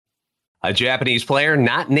A Japanese player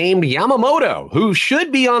not named Yamamoto, who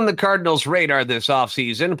should be on the Cardinals' radar this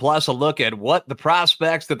offseason, plus a look at what the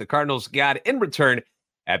prospects that the Cardinals got in return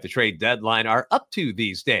at the trade deadline are up to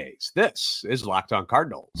these days. This is Locked On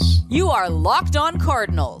Cardinals. You are Locked On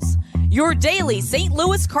Cardinals, your daily St.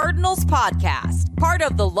 Louis Cardinals podcast, part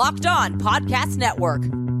of the Locked On Podcast Network,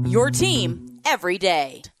 your team every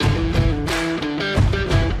day.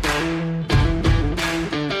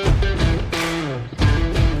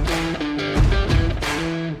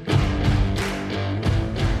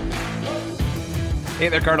 Hey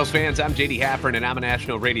there, Cardinals fans. I'm JD Haffern, and I'm a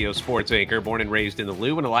national radio sports anchor, born and raised in the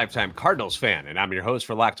Lou, and a lifetime Cardinals fan. And I'm your host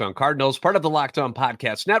for Locked On Cardinals, part of the Locked On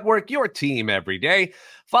Podcast Network, your team every day.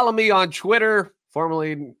 Follow me on Twitter,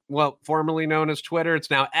 formerly known as Twitter. It's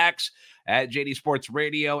now X, at JD Sports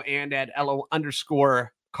Radio, and at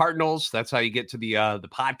LO_Cardinals. That's how you get to the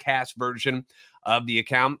podcast version of the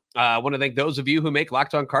account. I want to thank those of you who make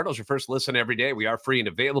Locked On Cardinals your first listen every day. We are free and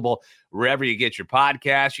available wherever you get your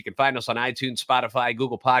podcasts. You can find us on iTunes, Spotify,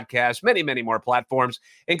 Google Podcasts, many, many more platforms,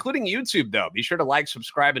 including YouTube, though. Be sure to like,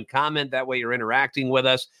 subscribe, and comment. That way you're interacting with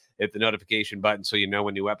us. Hit the notification button so you know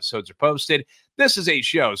when new episodes are posted. This is a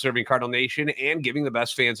show serving Cardinal Nation and giving the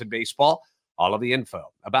best fans in baseball all of the info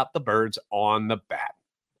about the birds on the bat.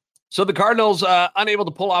 So the Cardinals unable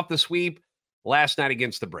to pull off the sweep last night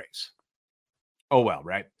against the Braves. Oh, well,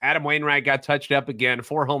 right? Adam Wainwright got touched up again,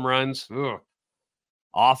 4 home runs. Ugh.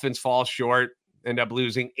 Offense falls short, end up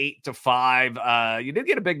losing 8-5. You did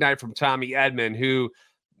get a big night from Tommy Edman, who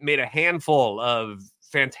made a handful of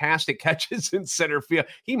fantastic catches in center field.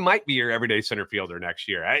 He might be your everyday center fielder next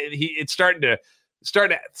year. It's starting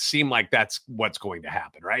to seem like that's what's going to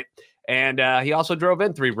happen, right? And he also drove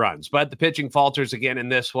in 3 runs, but the pitching falters again in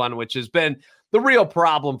this one, which has been the real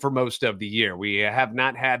problem for most of the year. We have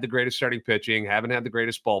not had the greatest starting pitching, haven't had the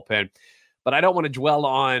greatest bullpen, but I don't want to dwell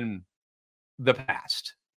on the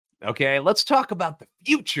past. Okay, let's talk about the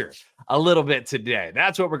future a little bit today.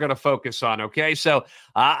 That's what we're going to focus on, okay? So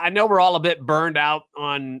I know we're all a bit burned out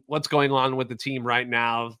on what's going on with the team right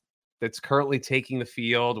now that's currently taking the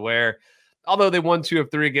field, where although they won 2 of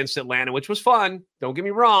 3 against Atlanta, which was fun, don't get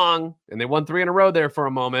me wrong, and they won 3 in a row there for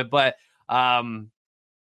a moment, but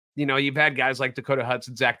you've had guys like Dakota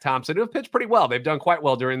Hudson, Zach Thompson, who have pitched pretty well. They've done quite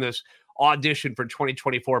well during this audition for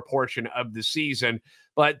 2024 portion of the season.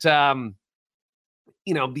 But, the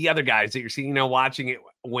other guys that you're seeing, watching it,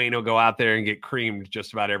 Waino go out there and get creamed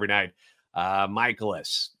just about every night.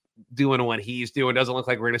 Michaelis doing what he's doing. Doesn't look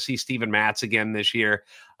like we're going to see Steven Matz again this year.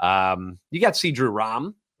 You got C. Drew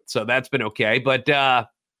Rom, so that's been okay. But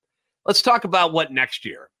let's talk about what next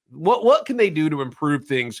year. What can they do to improve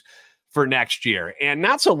things for next year? And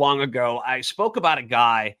not so long ago, I spoke about a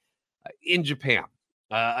guy in Japan,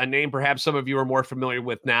 a name perhaps some of you are more familiar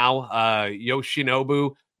with now,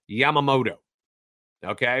 Yoshinobu Yamamoto.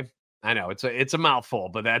 Okay, I know it's a mouthful,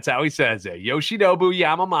 but that's how he says it. Yoshinobu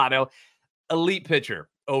Yamamoto, elite pitcher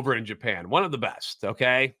over in Japan, one of the best.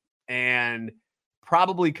 Okay, and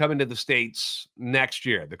probably coming to the States next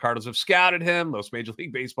year. The Cardinals have scouted him. Most Major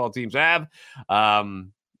League Baseball teams have.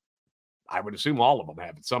 I would assume all of them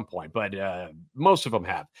have at some point, but most of them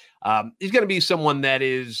have. He's going to be someone that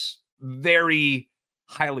is very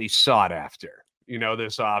highly sought after,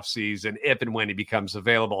 this offseason, if and when he becomes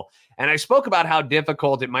available. And I spoke about how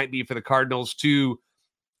difficult it might be for the Cardinals to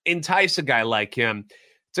entice a guy like him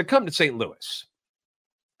to come to St. Louis.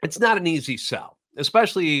 It's not an easy sell,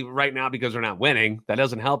 especially right now because they're not winning. That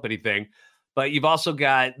doesn't help anything. But you've also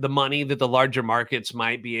got the money that the larger markets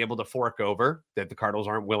might be able to fork over that the Cardinals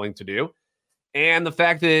aren't willing to do. And the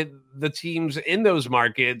fact that the teams in those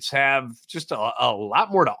markets have just a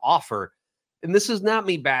lot more to offer. And this is not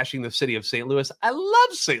me bashing the city of St. Louis. I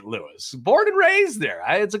love St. Louis, born and raised there.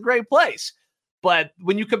 It's a great place. But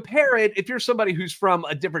when you compare it, if you're somebody who's from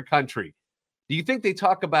a different country, do you think they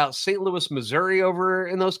talk about St. Louis, Missouri over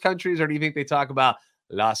in those countries? Or do you think they talk about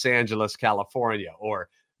Los Angeles, California, or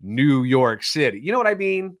New York City? You know what I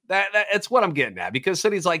mean? That's what I'm getting at, because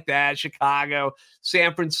cities like that, Chicago,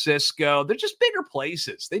 San Francisco, they're just bigger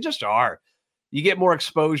places. They just are. You get more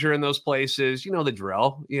exposure in those places. You know the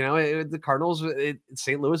drill. The Cardinals,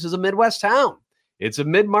 St. Louis is a Midwest town. It's a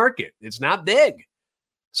mid-market. It's not big.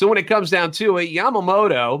 So when it comes down to it,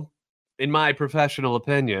 Yamamoto, in my professional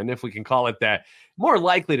opinion, if we can call it that, more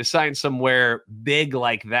likely to sign somewhere big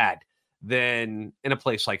like that than in a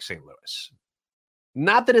place like St. Louis.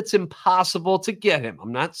 Not that it's impossible to get him.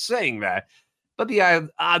 I'm not saying that. But the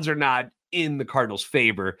odds are not in the Cardinals'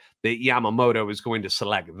 favor that Yamamoto is going to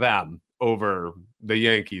select them over the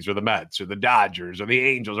Yankees or the Mets or the Dodgers or the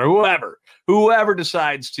Angels or whoever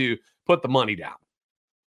decides to put the money down.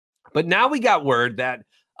 But now we got word that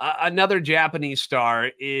Another Japanese star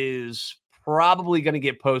is probably going to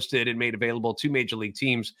get posted and made available to major league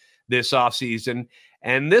teams this offseason.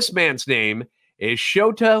 And this man's name is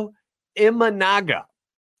Shota Imanaga.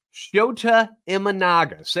 Shota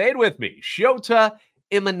Imanaga. Say it with me. Shota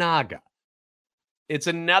Imanaga. It's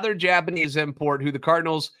another Japanese import who the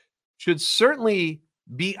Cardinals should certainly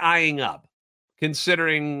be eyeing up,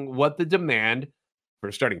 considering what the demand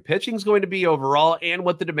for starting pitching is going to be overall and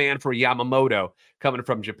what the demand for Yamamoto coming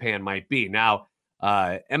from Japan might be. Now,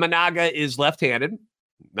 Imanaga is left-handed.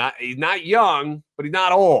 He's not young, but he's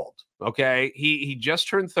not old, okay? He just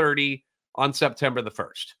turned 30 on September the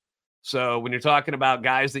 1st. So when you're talking about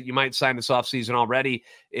guys that you might sign this offseason already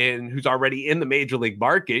who's already in the major league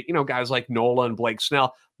market, guys like Nola and Blake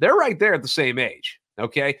Snell, they're right there at the same age,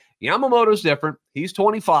 okay? Yamamoto's different. He's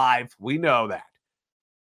 25. We know that.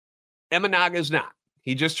 Imanaga's not.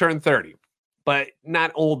 He just turned 30, but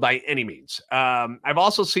not old by any means. I've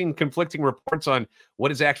also seen conflicting reports on what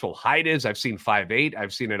his actual height is. I've seen 5'8".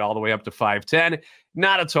 I've seen it all the way up to 5'10".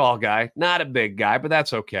 Not a tall guy, not a big guy, but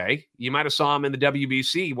that's okay. You might have saw him in the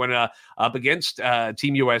WBC when up against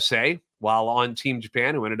Team USA while on Team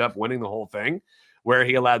Japan, who ended up winning the whole thing, where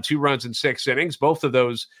he allowed 2 runs in 6 innings. Both of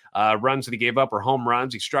those runs that he gave up were home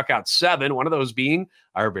runs. He struck out 7, one of those being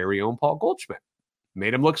our very own Paul Goldschmidt.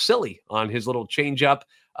 Made him look silly on his little change-up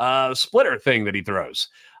splitter thing that he throws.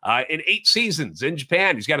 In 8 seasons in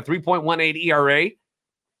Japan, he's got a 3.18 ERA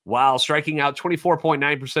while striking out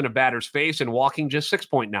 24.9% of batters face and walking just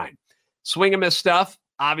 6.9. Swing and miss stuff,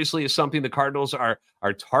 obviously, is something the Cardinals are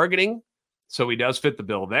targeting, so he does fit the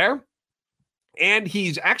bill there. And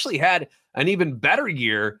he's actually had an even better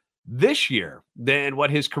year this year than what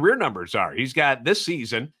his career numbers are. He's got this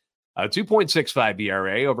season a 2.65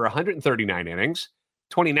 ERA over 139 innings,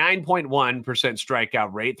 29.1%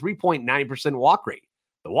 strikeout rate, 3.9% walk rate.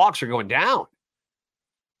 The walks are going down.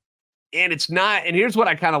 And it's not, and here's what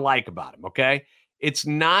I kind of like about him, okay? It's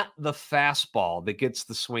not the fastball that gets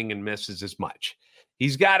the swing and misses as much.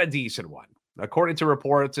 He's got a decent one. According to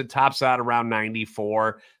reports, it tops out around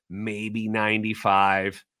 94, maybe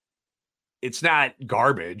 95. It's not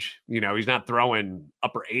garbage. He's not throwing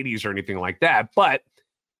upper 80s or anything like that, but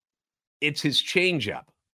it's his changeup,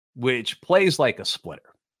 which plays like a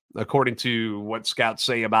splitter, according to what scouts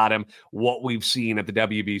say about him, what we've seen at the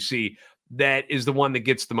WBC. That is the one that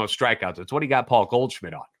gets the most strikeouts. It's what he got Paul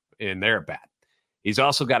Goldschmidt on in their at bat. He's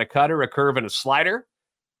also got a cutter, a curve, and a slider.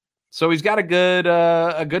 So he's got a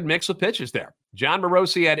good mix of pitches there. John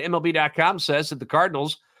Morosi at MLB.com says that the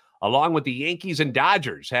Cardinals, along with the Yankees and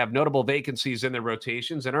Dodgers, have notable vacancies in their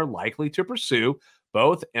rotations and are likely to pursue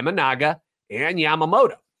both Imanaga and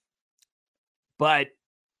Yamamoto. But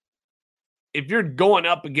if you're going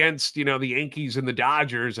up against, the Yankees and the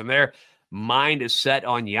Dodgers and their mind is set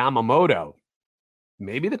on Yamamoto,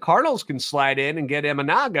 maybe the Cardinals can slide in and get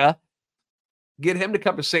Imanaga, get him to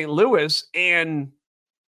come to St. Louis. And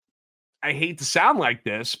I hate to sound like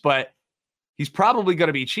this, but he's probably going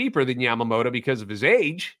to be cheaper than Yamamoto because of his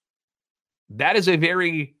age. That is a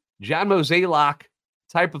very John Mozeliak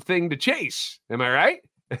type of thing to chase. Am I right?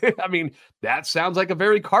 I mean, that sounds like a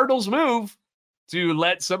very Cardinals move, to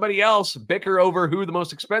let somebody else bicker over who the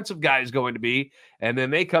most expensive guy is going to be. And then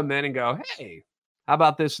they come in and go, hey, how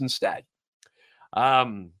about this instead?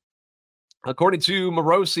 According to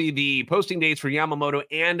Morosi, the posting dates for Yamamoto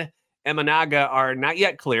and Imanaga are not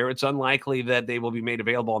yet clear. It's unlikely that they will be made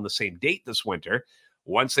available on the same date this winter.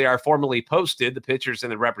 Once they are formally posted, the pitchers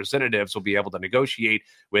and the representatives will be able to negotiate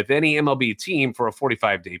with any MLB team for a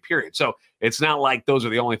 45-day period. So it's not like those are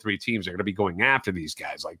the only 3 teams that are going to be going after these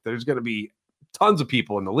guys. Like, there's going to be tons of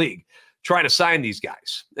people in the league trying to sign these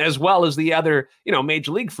guys, as well as the other,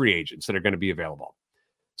 major league free agents that are going to be available.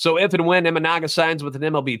 So if and when Imanaga signs with an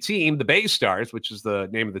MLB team, the Bay Stars, which is the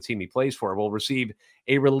name of the team he plays for, will receive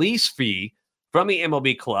a release fee from the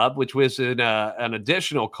MLB club, which was an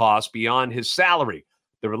additional cost beyond his salary.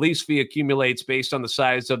 The release fee accumulates based on the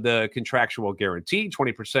size of the contractual guarantee,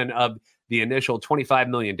 20% of the initial $25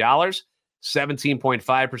 million.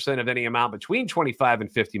 17.5% of any amount between 25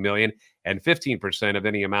 and 50 million, and 15% of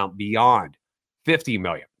any amount beyond 50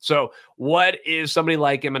 million. So what is somebody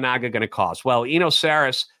like Imanaga going to cost? Well, Eno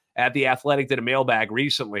Saris at The Athletic did a mailbag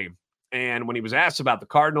recently, and when he was asked about the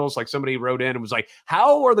Cardinals, like, somebody wrote in and was like,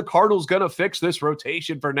 how are the Cardinals going to fix this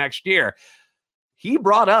rotation for next year? He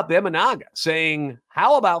brought up Imanaga, saying,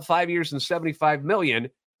 how about 5 years and 75 million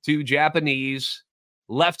to Japanese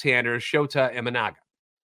left-hander Shota Imanaga?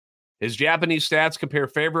 His Japanese stats compare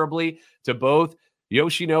favorably to both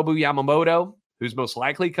Yoshinobu Yamamoto, who's most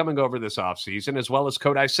likely coming over this offseason, as well as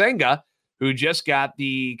Kodai Senga, who just got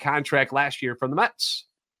the contract last year from the Mets.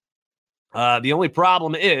 The only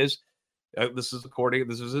problem is, this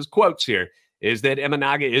is his quotes here, is that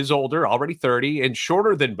Emenaga is older, already 30, and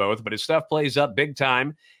shorter than both, but his stuff plays up big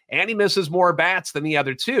time, and he misses more bats than the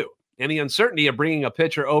other two. And the uncertainty of bringing a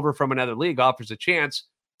pitcher over from another league offers a chance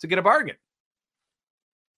to get a bargain.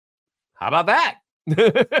 How about that?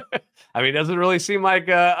 I mean, doesn't really seem like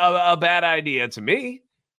a bad idea to me.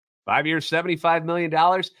 5 years, $75 million.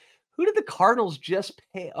 Who did the Cardinals just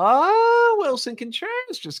pay? Oh, Wilson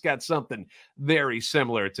Contreras just got something very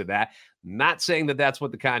similar to that. Not saying that that's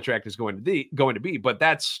what the contract is going to be, but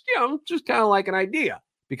that's, just kind of like an idea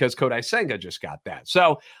because Kodai Senga just got that.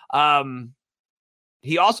 So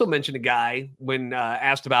he also mentioned a guy when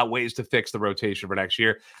asked about ways to fix the rotation for next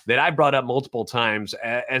year that I brought up multiple times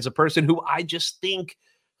as a person who I just think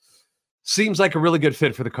seems like a really good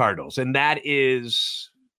fit for the Cardinals. And that is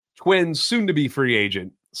Twins soon-to-be free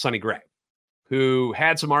agent, Sonny Gray, who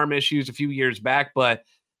had some arm issues a few years back, but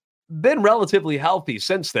been relatively healthy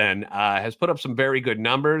since then, has put up some very good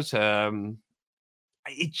numbers.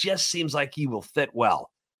 It just seems like he will fit well.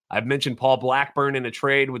 I've mentioned Paul Blackburn in a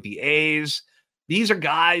trade with the A's. These are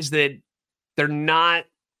guys that they're not,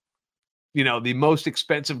 the most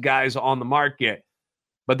expensive guys on the market,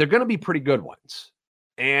 but they're going to be pretty good ones.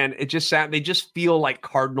 And they just feel like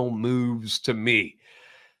Cardinal moves to me.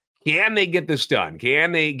 Can they get this done?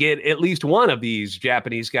 Can they get at least one of these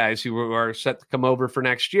Japanese guys who are set to come over for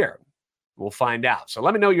next year? We'll find out. So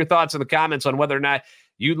let me know your thoughts in the comments on whether or not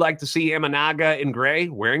you'd like to see Emenaga and Gray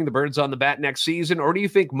wearing the birds on the bat next season, or do you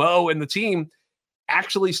think Mo and the team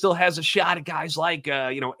actually still has a shot at guys like,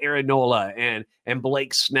 Aaron Nola and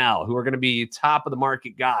Blake Snell, who are going to be top of the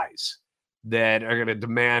market guys that are going to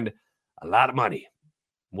demand a lot of money?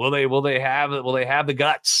 Will they have the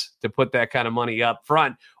guts to put that kind of money up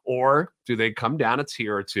front, or do they come down a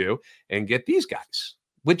tier or two and get these guys?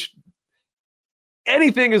 Which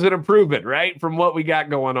anything is an improvement, right, from what we got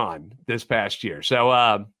going on this past year.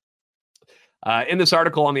 So in this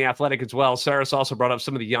article on The Athletic as well, Saris also brought up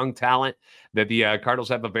some of the young talent that the Cardinals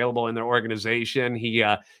have available in their organization. He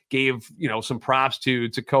gave some props to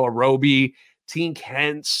Koa Roby. Tink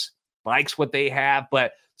Hence likes what they have,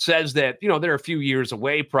 but says that, they're a few years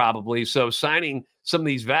away probably. So signing some of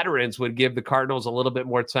these veterans would give the Cardinals a little bit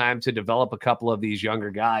more time to develop a couple of these younger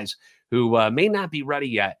guys who may not be ready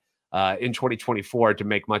yet in 2024 to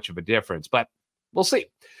make much of a difference. But we'll see.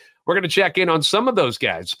 We're going to check in on some of those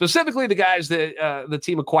guys, specifically the guys that the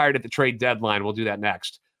team acquired at the trade deadline. We'll do that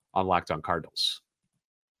next on Locked On Cardinals.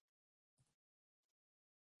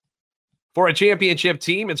 For a championship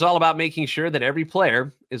team, it's all about making sure that every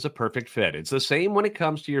player is a perfect fit. It's the same when it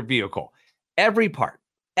comes to your vehicle. Every part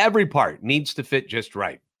needs to fit just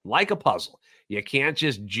right, like a puzzle. You can't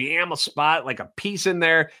just jam a spot like a piece in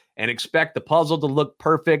there and expect the puzzle to look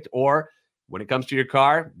perfect, or when it comes to your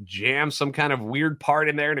car, jam some kind of weird part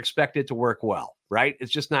in there and expect it to work well, right?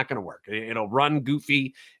 It's just not going to work. It'll run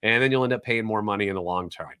goofy, and then you'll end up paying more money in the long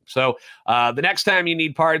term. So the next time you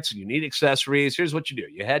need parts, you need accessories, here's what you do.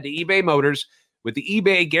 You head to eBay Motors. With the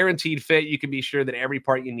eBay Guaranteed Fit, you can be sure that every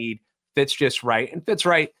part you need fits just right and fits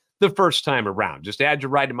right the first time around. Just add your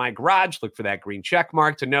ride to my garage, look for that green check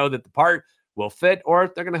mark to know that the part will fit,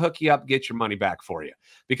 or they're going to hook you up, get your money back for you.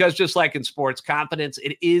 Because just like in sports, confidence,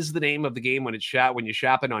 it is the name of the game when you're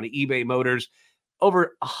shopping on eBay Motors.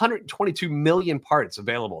 Over 122 million parts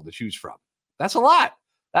available to choose from. That's a lot.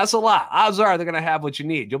 Odds are they're going to have what you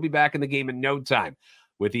need. You'll be back in the game in no time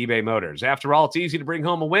with eBay Motors. After all, it's easy to bring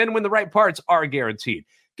home a win when the right parts are guaranteed.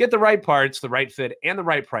 Get the right parts, the right fit, and the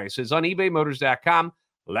right prices on ebaymotors.com.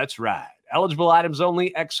 Let's ride. Eligible items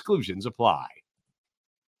only. Exclusions apply.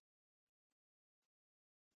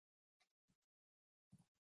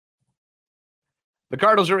 The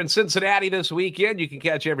Cardinals are in Cincinnati this weekend. You can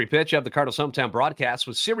catch every pitch of the Cardinals hometown broadcast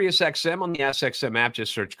with SiriusXM on the SXM app.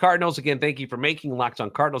 Just search Cardinals. Again, thank you for making Locked On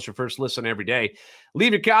Cardinals your first listen every day.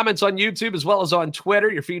 Leave your comments on YouTube as well as on Twitter.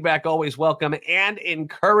 Your feedback always welcome and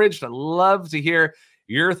encouraged. I'd love to hear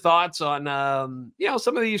your thoughts on,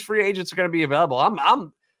 some of these free agents are going to be available.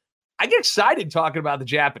 I get excited talking about the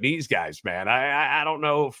Japanese guys, man. I don't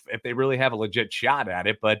know if they really have a legit shot at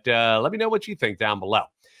it, but let me know what you think down below.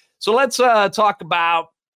 So let's talk about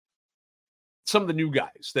some of the new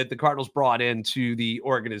guys that the Cardinals brought into the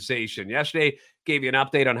organization. Yesterday, gave you an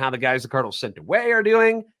update on how the guys the Cardinals sent away are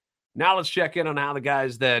doing. Now let's check in on how the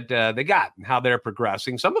guys that they got and how they're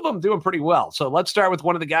progressing. Some of them doing pretty well. So let's start with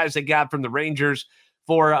one of the guys they got from the Rangers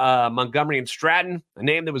for Montgomery and Stratton, a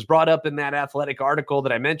name that was brought up in that Athletic article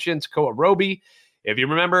that I mentioned, Koa Roby. If you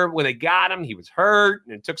remember when they got him, he was hurt,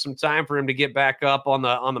 and it took some time for him to get back up on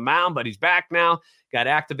the mound, but he's back now. Got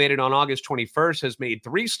activated on August 21st, has made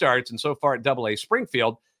 3 starts, and so far at Double-A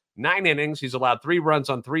Springfield, 9 innings. He's allowed 3 runs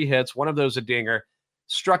on 3 hits, one of those a dinger,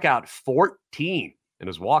 struck out 14 and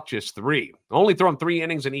has walked just 3. Only thrown 3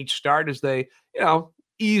 innings in each start as they,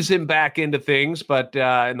 ease him back into things. But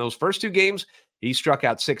in those first 2 games, he struck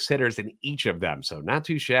out 6 hitters in each of them. So not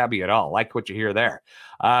too shabby at all. Like what you hear there.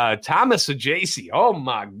 Thomas Ajayci. Oh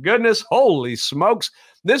my goodness. Holy smokes.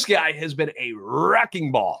 This guy has been a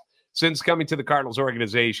wrecking ball since coming to the Cardinals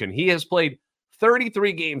organization. He has played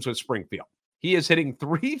 33 games with Springfield. He is hitting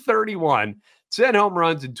 .331, 10 home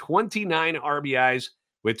runs, and 29 RBIs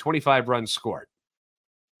with 25 runs scored.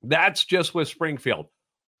 That's just with Springfield.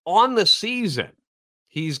 On the season,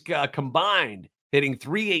 he's combined hitting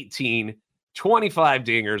 .318, 25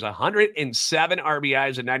 dingers, 107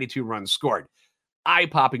 RBIs, and 92 runs scored.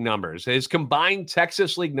 Eye-popping numbers. His combined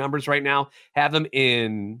Texas League numbers right now have him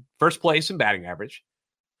in first place in batting average,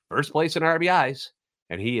 first place in RBIs,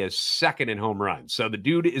 and he is second in home runs. So the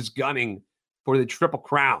dude is gunning for the Triple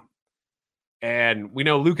Crown. And we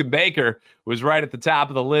know Luken Baker was right at the top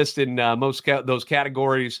of the list in most those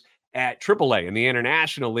categories at AAA in the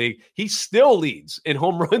International League. He still leads in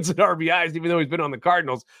home runs and RBIs, even though he's been on the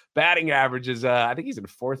Cardinals. Batting average is, I think he's in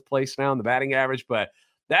 4th place now in the batting average, but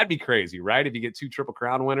that'd be crazy, right? If you get 2 Triple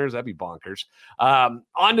Crown winners, that'd be bonkers.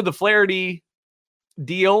 On to the Flaherty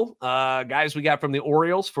deal. Guys we got from the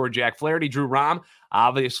Orioles for Jack Flaherty. Drew Rom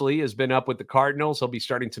obviously has been up with the Cardinals. He'll be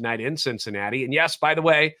starting tonight in Cincinnati. And yes, by the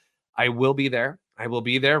way, I will be there. I will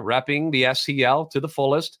be there repping the SCL to the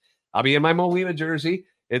fullest. I'll be in my Molina jersey.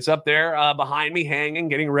 It's up there behind me hanging,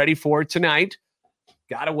 getting ready for tonight.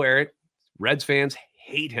 Got to wear it. Reds fans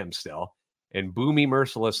hate him still and boo me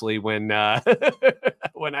mercilessly when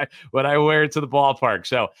when I wear it to the ballpark.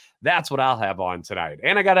 So that's what I'll have on tonight.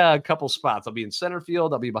 And I got a couple spots. I'll be in center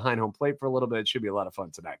field. I'll be behind home plate for a little bit. It should be a lot of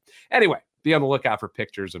fun tonight. Anyway, be on the lookout for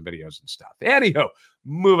pictures and videos and stuff. Anyhow,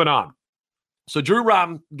 moving on. So Drew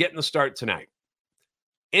Rom getting the start tonight.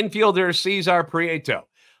 Infielder Cesar Prieto.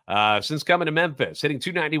 Since coming to Memphis, hitting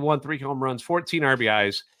 .291, 3 home runs, 14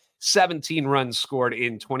 RBIs, 17 runs scored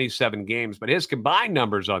in 27 games. But his combined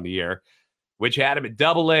numbers on the year, which had him at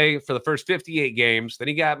AA for the first 58 games. Then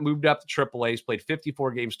he got moved up to AAA. He's played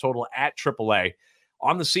 54 games total at AAA.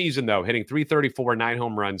 On the season, though, hitting .334, 9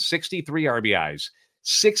 home runs, 63 RBIs,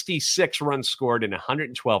 66 runs scored in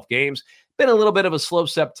 112 games. Been a little bit of a slow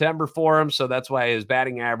September for him, so that's why his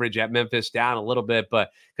batting average at Memphis down a little bit, but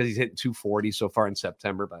because he's hitting .240 so far in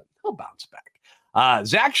September, but he'll bounce back.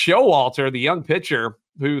 Zach Showalter, the young pitcher,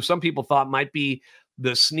 who some people thought might be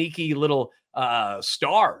the sneaky little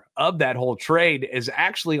star of that whole trade, is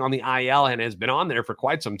actually on the IL and has been on there for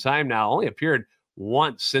quite some time now. Only appeared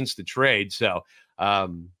once since the trade, so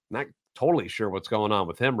not totally sure what's going on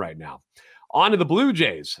with him right now. On to the Blue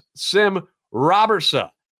Jays. Sim Robertson,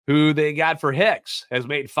 who they got for Hicks, has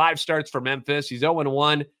made 5 starts for Memphis. He's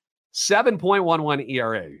 0-1, 7.11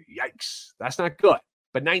 ERA. Yikes. That's not good.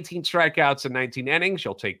 But 19 strikeouts in 19 innings.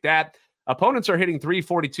 You'll take that. Opponents are hitting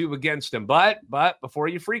 .342 against him. But before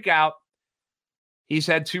you freak out, he's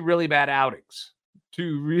had 2 really bad outings.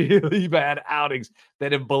 2 really bad outings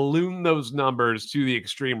that have ballooned those numbers to the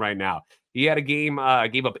extreme right now. He had a game,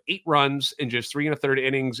 gave up 8 runs in just 3 1/3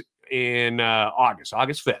 innings in August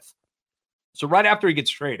 5th. So right after he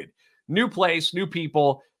gets traded, new place, new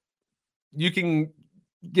people, you can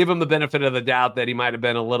give him the benefit of the doubt that he might have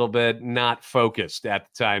been a little bit not focused at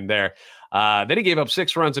the time there. Then he gave up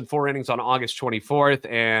 6 runs in 4 innings on August 24th,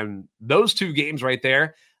 and those 2 games right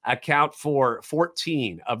there account for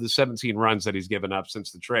 14 of the 17 runs that he's given up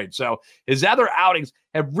since the trade. So his other outings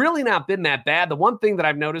have really not been that bad. The one thing that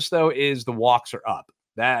I've noticed, though, is the walks are up.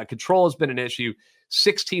 That control has been an issue.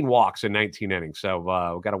 16 walks in 19 innings. So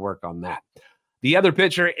we've got to work on that. The other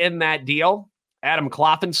pitcher in that deal, Adam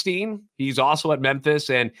Kloffenstein, he's also at Memphis,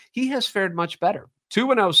 and he has fared much better.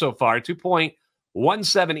 2-0 so far,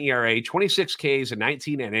 2.17 ERA, 26 Ks in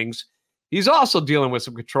 19 innings. He's also dealing with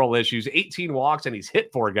some control issues, 18 walks, and he's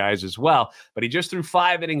hit 4 guys as well. But he just threw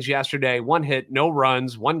 5 innings yesterday, 1 hit, no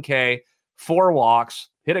runs, 1 K, 4 walks,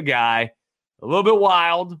 hit a guy. A little bit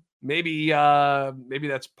wild. Maybe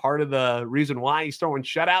that's part of the reason why he's throwing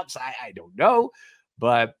shutouts. I don't know,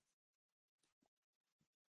 but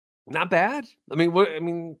not bad. I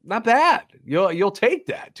mean, not bad. You'll take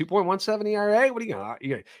that 2.17 ERA. What are you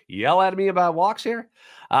gonna yell at me about walks here?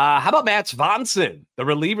 How about Matt Swanson, the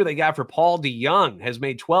reliever they got for Paul DeJong, has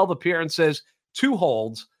made 12 appearances, 2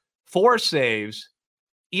 holds, 4 saves,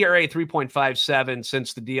 ERA 3.57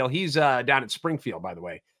 since the deal. He's down at Springfield, by the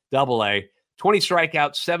way, AA. 20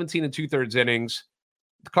 strikeouts, 17 2/3 innings.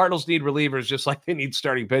 The Cardinals need relievers just like they need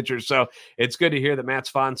starting pitchers. So it's good to hear that Matt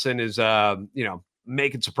Swanson is,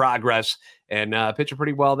 making some progress and pitching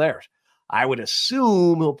pretty well there. I would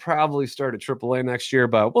assume he'll probably start at AAA next year,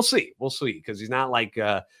 but we'll see. We'll see, because he's not like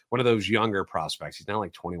one of those younger prospects. He's not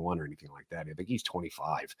like 21 or anything like that. I think he's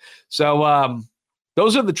 25. So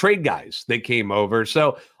those are the trade guys that came over.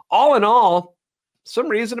 So all in all, some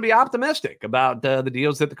reason to be optimistic about the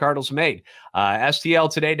deals that the Cardinals made.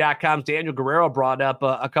 STLtoday.com's Daniel Guerrero brought up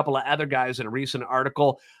a couple of other guys in a recent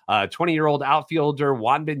article. 20-year-old outfielder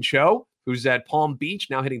Wan-Bin Cho, who's at Palm Beach,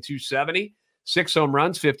 now hitting .270. 6 home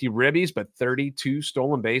runs, 50 ribbies, but 32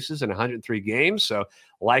 stolen bases in 103 games. So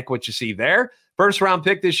like what you see there. First round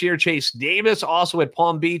pick this year, Chase Davis, also at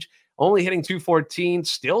Palm Beach, only hitting .214.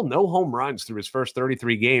 Still no home runs through his first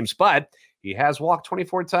 33 games, but he has walked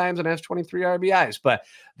 24 times and has 23 RBIs. But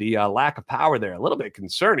the lack of power there, a little bit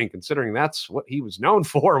concerning, considering that's what he was known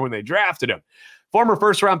for when they drafted him. Former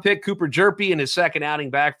first-round pick Cooper Jerpy in his second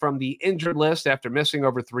outing back from the injured list after missing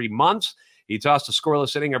over 3 months. He tossed a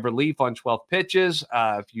scoreless inning of relief on 12 pitches.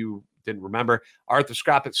 If you didn't remember,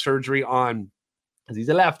 arthroscopic surgery on, because he's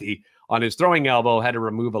a lefty, on his throwing elbow, had to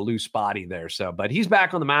remove a loose body there. But he's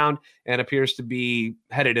back on the mound and appears to be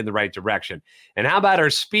headed in the right direction. And how about our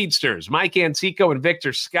speedsters? Mike Antico and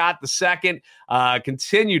Victor Scott II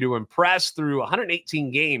continue to impress through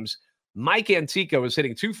 118 games. Mike Antico is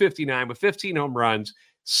hitting .259 with 15 home runs,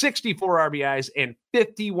 64 RBIs, and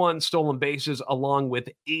 51 stolen bases, along with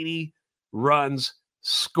 80 runs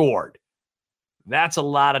scored. That's a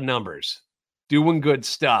lot of numbers. Doing good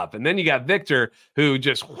stuff. And then you got Victor, who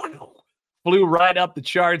just flew right up the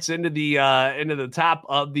charts into the top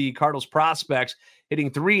of the Cardinals prospects, hitting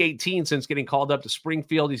 .318 since getting called up to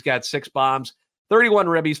Springfield. He's got 6 bombs, 31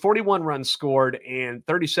 ribbies, 41 runs scored, and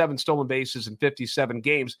 37 stolen bases in 57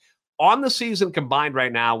 games. On the season combined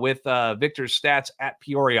right now with Victor's stats at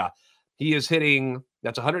Peoria, he is hitting,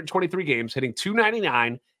 that's 123 games, hitting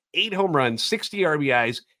 .299, 8 home runs, 60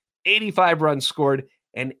 RBIs, 85 runs scored,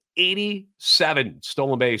 and 87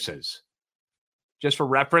 stolen bases. Just for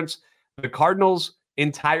reference, the Cardinals'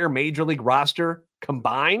 entire Major League roster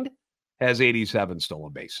combined has 87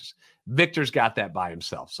 stolen bases. Victor's got that by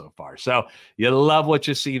himself so far. So you love what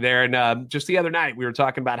you see there. And just the other night, we were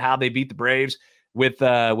talking about how they beat the Braves with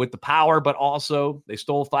the power, but also they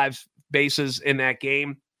stole 5 bases in that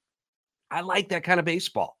game. I like that kind of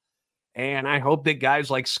baseball. And I hope that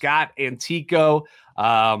guys like Scott, Antico,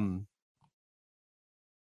 Wan-Bin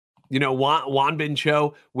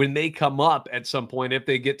Cho, when they come up at some point, if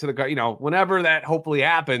they get to the, whenever that hopefully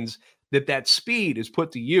happens, that speed is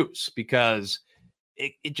put to use, because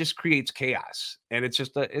it just creates chaos. And it's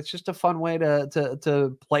just a fun way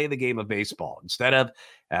to play the game of baseball. Instead of,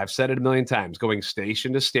 I've said it a million times, going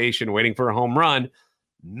station to station, waiting for a home run,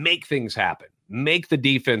 make things happen, make the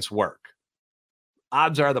defense work.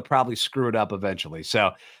 Odds are they'll probably screw it up eventually.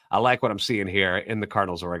 So I like what I'm seeing here in the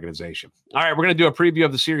Cardinals organization. All right, we're going to do a preview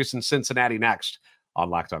of the series in Cincinnati next on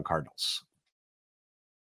Locked On Cardinals.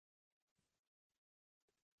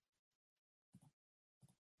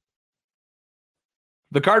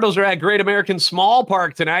 The Cardinals are at Great American Small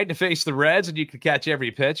Park tonight to face the Reds, and you can catch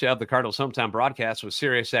every pitch of the Cardinals' hometown broadcast with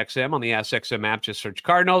SiriusXM on the SXM app. Just search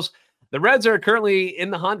Cardinals. The Reds are currently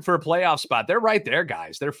in the hunt for a playoff spot. They're right there,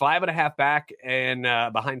 guys. They're 5.5 back and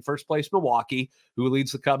behind first place Milwaukee, who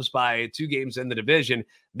leads the Cubs by 2 games in the division.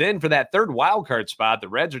 Then for that third wild card spot, the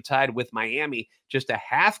Reds are tied with Miami, just a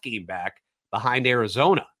half game back behind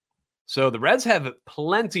Arizona. So the Reds have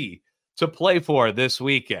plenty to play for this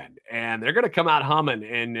weekend, and they're going to come out humming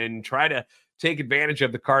and try to take advantage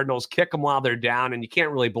of the Cardinals, kick them while they're down, and you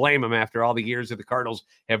can't really blame them after all the years that the Cardinals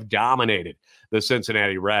have dominated the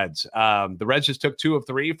Cincinnati Reds. The Reds just took 2 of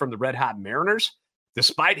 3 from the red-hot Mariners,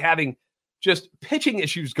 despite having just pitching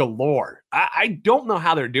issues galore. I don't know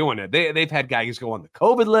how they're doing it. They've had guys go on the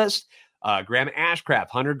COVID list, Graham Ashcraft,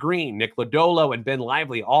 Hunter Green, Nick Lodolo, and Ben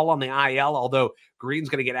Lively all on the IL, although Green's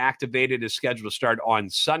going to get activated, is scheduled to start on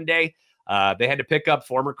Sunday. They had to pick up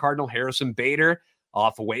former Cardinal Harrison Bader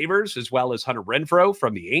off waivers, as well as Hunter Renfroe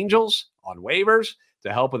from the Angels on waivers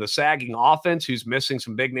to help with a sagging offense who's missing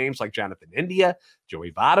some big names like Jonathan India.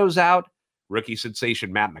 Joey Votto's out. Rookie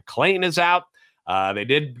sensation Matt McClain is out. They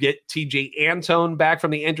did get TJ Antone back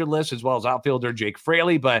from the injured list, as well as outfielder Jake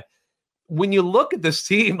Fraley. But when you look at this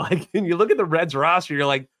team, like when you look at the Reds roster, you're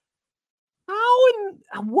like,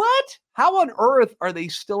 how on earth are they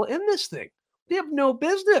still in this thing? They have no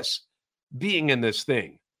business being in this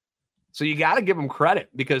thing. So you got to give them credit,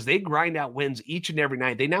 because they grind out wins each and every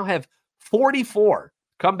night. They now have 44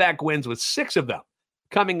 comeback wins, with 6 of them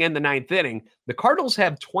coming in the 9th inning. The Cardinals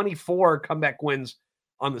have 24 comeback wins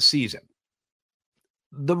on the season.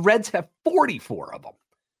 The Reds have 44 of them.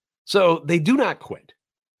 So they do not quit.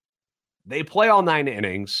 They play all 9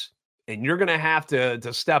 innings, and you're going to have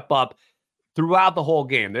to step up throughout the whole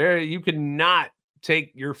game. There, you cannot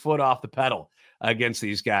take your foot off the pedal against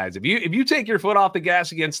these guys. If you take your foot off the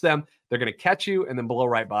gas against them, they're going to catch you and then blow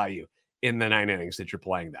right by you in the 9 innings that you're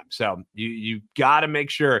playing them. So you got to make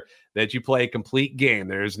sure that you play a complete game.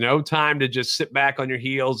 There's no time to just sit back on your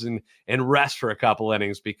heels and rest for a couple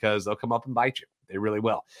innings, because they'll come up and bite you. They really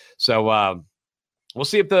will. So we'll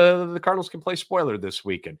see if the Cardinals can play spoiler this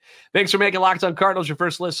weekend. Thanks for making Locked On Cardinals your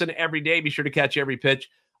first listen every day. Be sure to catch every pitch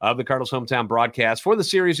of the Cardinals hometown broadcast for the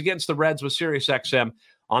series against the Reds with SiriusXM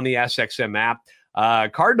on the SXM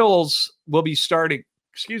app. Cardinals will be starting,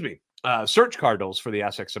 search Cardinals for the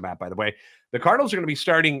SXM app, by the way. The Cardinals are going to be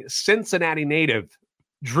starting Cincinnati native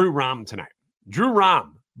Drew Rom tonight. Drew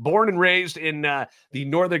Rom, born and raised in the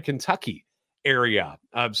northern Kentucky area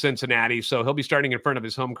of Cincinnati, so he'll be starting in front of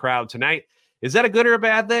his home crowd tonight. Is that a good or a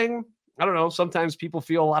bad thing? I don't know. Sometimes people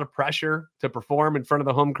feel a lot of pressure to perform in front of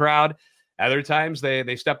the home crowd. Other times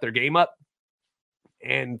they step their game up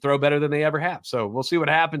and throw better than they ever have. So we'll see what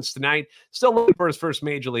happens tonight. Still looking for his first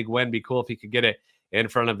major league win. Be cool if he could get it in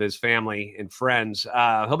front of his family and friends.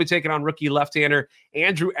 He'll be taking on rookie left-hander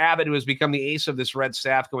Andrew Abbott, who has become the ace of this Red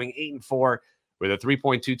staff, going 8-4 with a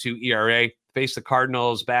 3.22 ERA. Faced the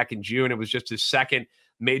Cardinals back in June. It was just his second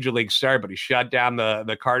major league start, but he shut down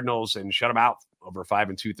the Cardinals and shut them out over 5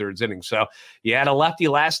 2/3 innings. So you had a lefty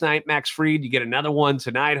last night, Max Fried. You get another one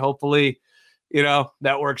tonight. Hopefully,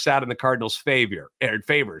 that works out in the Cardinals' favor.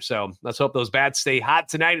 So let's hope those bats stay hot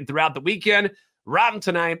tonight and throughout the weekend. Robin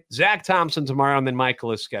tonight, Zach Thompson tomorrow, and then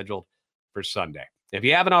Michael is scheduled for Sunday. If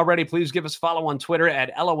you haven't already, please give us a follow on Twitter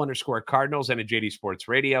at @LO_Cardinals and at JD Sports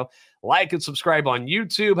Radio. Like and subscribe on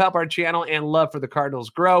YouTube. Help our channel and love for the Cardinals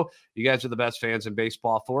grow. You guys are the best fans in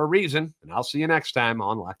baseball for a reason, and I'll see you next time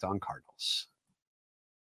on Locked On Cardinals.